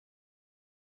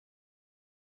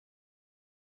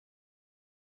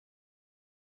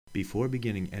Before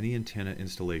beginning any antenna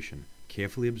installation,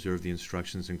 carefully observe the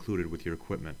instructions included with your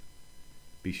equipment.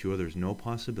 Be sure there is no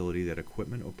possibility that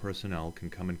equipment or personnel can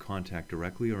come in contact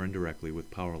directly or indirectly with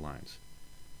power lines.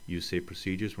 Use safe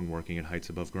procedures when working at heights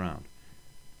above ground.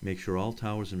 Make sure all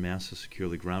towers and masts are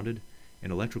securely grounded,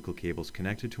 and electrical cables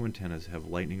connected to antennas have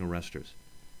lightning arrestors.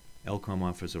 ELCOM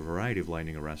offers a variety of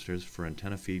lightning arrestors for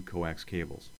antenna feed coax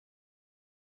cables.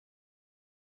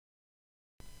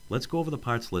 Let's go over the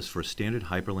parts list for a standard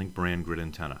HyperLink Brand Grid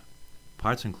antenna.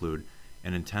 Parts include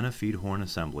an antenna feed horn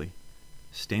assembly,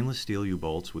 stainless steel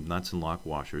U-bolts with nuts and lock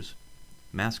washers,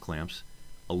 mast clamps,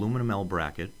 aluminum L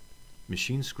bracket,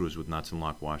 machine screws with nuts and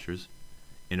lock washers,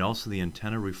 and also the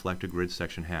antenna reflector grid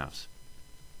section halves.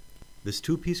 This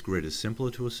two-piece grid is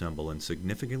simpler to assemble and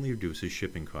significantly reduces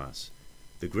shipping costs.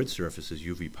 The grid surface is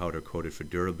UV powder coated for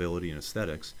durability and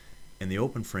aesthetics, and the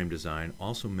open frame design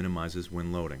also minimizes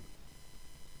wind loading.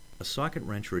 A socket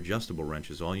wrench or adjustable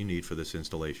wrench is all you need for this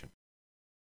installation.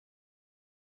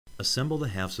 Assemble the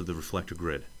halves of the reflector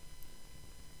grid.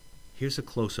 Here's a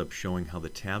close-up showing how the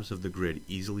tabs of the grid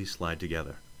easily slide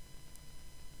together.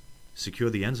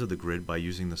 Secure the ends of the grid by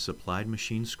using the supplied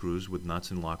machine screws with nuts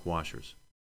and lock washers.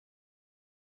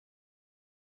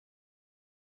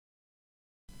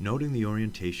 Noting the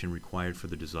orientation required for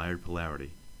the desired polarity,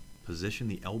 position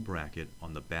the L bracket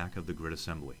on the back of the grid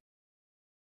assembly.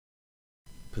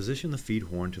 Position the feed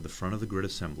horn to the front of the grid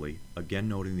assembly, again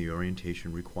noting the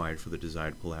orientation required for the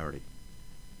desired polarity.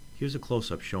 Here's a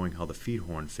close-up showing how the feed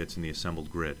horn fits in the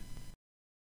assembled grid.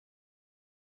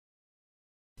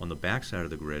 On the back side of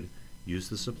the grid, use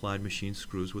the supplied machine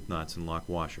screws with nuts and lock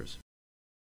washers.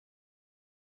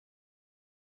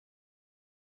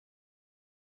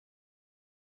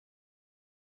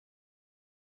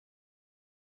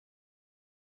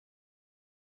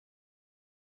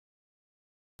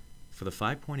 For the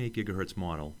 5.8 GHz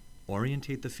model,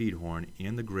 orientate the feed horn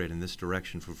and the grid in this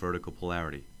direction for vertical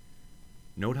polarity.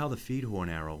 Note how the feed horn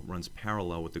arrow runs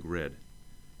parallel with the grid.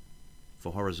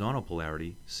 For horizontal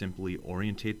polarity, simply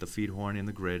orientate the feed horn and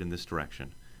the grid in this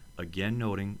direction, again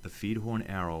noting the feed horn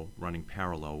arrow running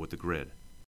parallel with the grid.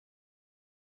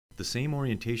 The same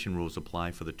orientation rules apply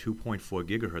for the 2.4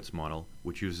 GHz model,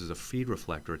 which uses a feed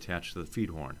reflector attached to the feed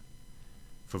horn.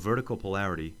 For vertical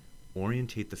polarity,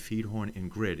 orientate the feed horn and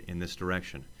grid in this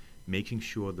direction, making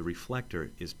sure the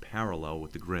reflector is parallel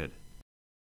with the grid.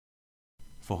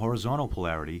 For horizontal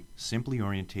polarity, simply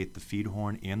orientate the feed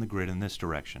horn and the grid in this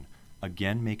direction,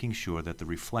 again making sure that the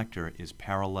reflector is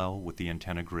parallel with the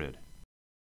antenna grid.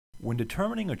 When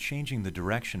determining or changing the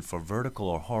direction for vertical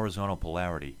or horizontal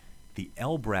polarity, the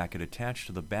L bracket attached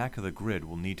to the back of the grid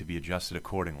will need to be adjusted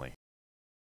accordingly.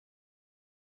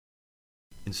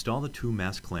 Install the two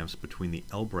mast clamps between the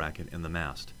L bracket and the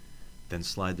mast, then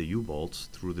slide the U-bolts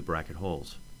through the bracket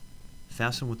holes.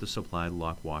 Fasten with the supplied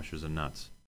lock washers and nuts.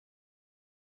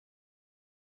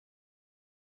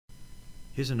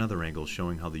 Here's another angle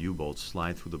showing how the U-bolts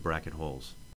slide through the bracket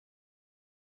holes.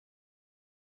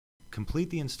 Complete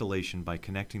the installation by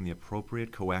connecting the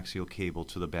appropriate coaxial cable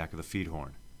to the back of the feed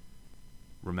horn.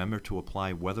 Remember to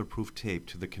apply weatherproof tape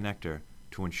to the connector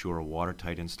to ensure a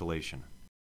watertight installation.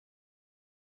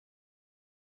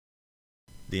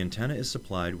 The antenna is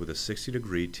supplied with a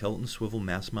 60-degree tilt and swivel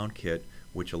mast mount kit,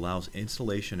 which allows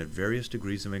installation at various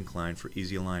degrees of incline for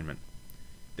easy alignment.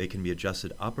 They can be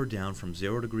adjusted up or down from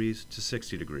 0 degrees to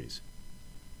 60 degrees.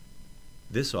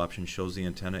 This option shows the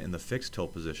antenna in the fixed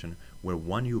tilt position, where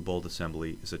one U-bolt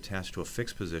assembly is attached to a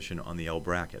fixed position on the L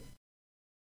bracket.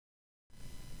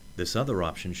 This other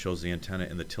option shows the antenna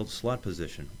in the tilt slot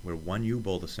position, where one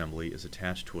U-bolt assembly is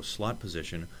attached to a slot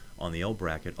position on the L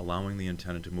bracket, allowing the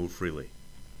antenna to move freely.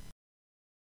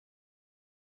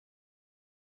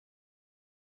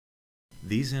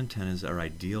 These antennas are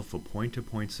ideal for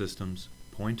point-to-point systems,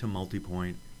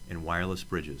 point-to-multipoint, and wireless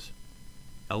bridges.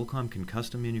 ELCOM can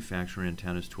custom manufacture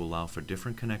antennas to allow for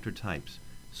different connector types,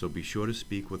 so be sure to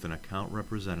speak with an account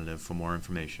representative for more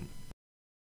information.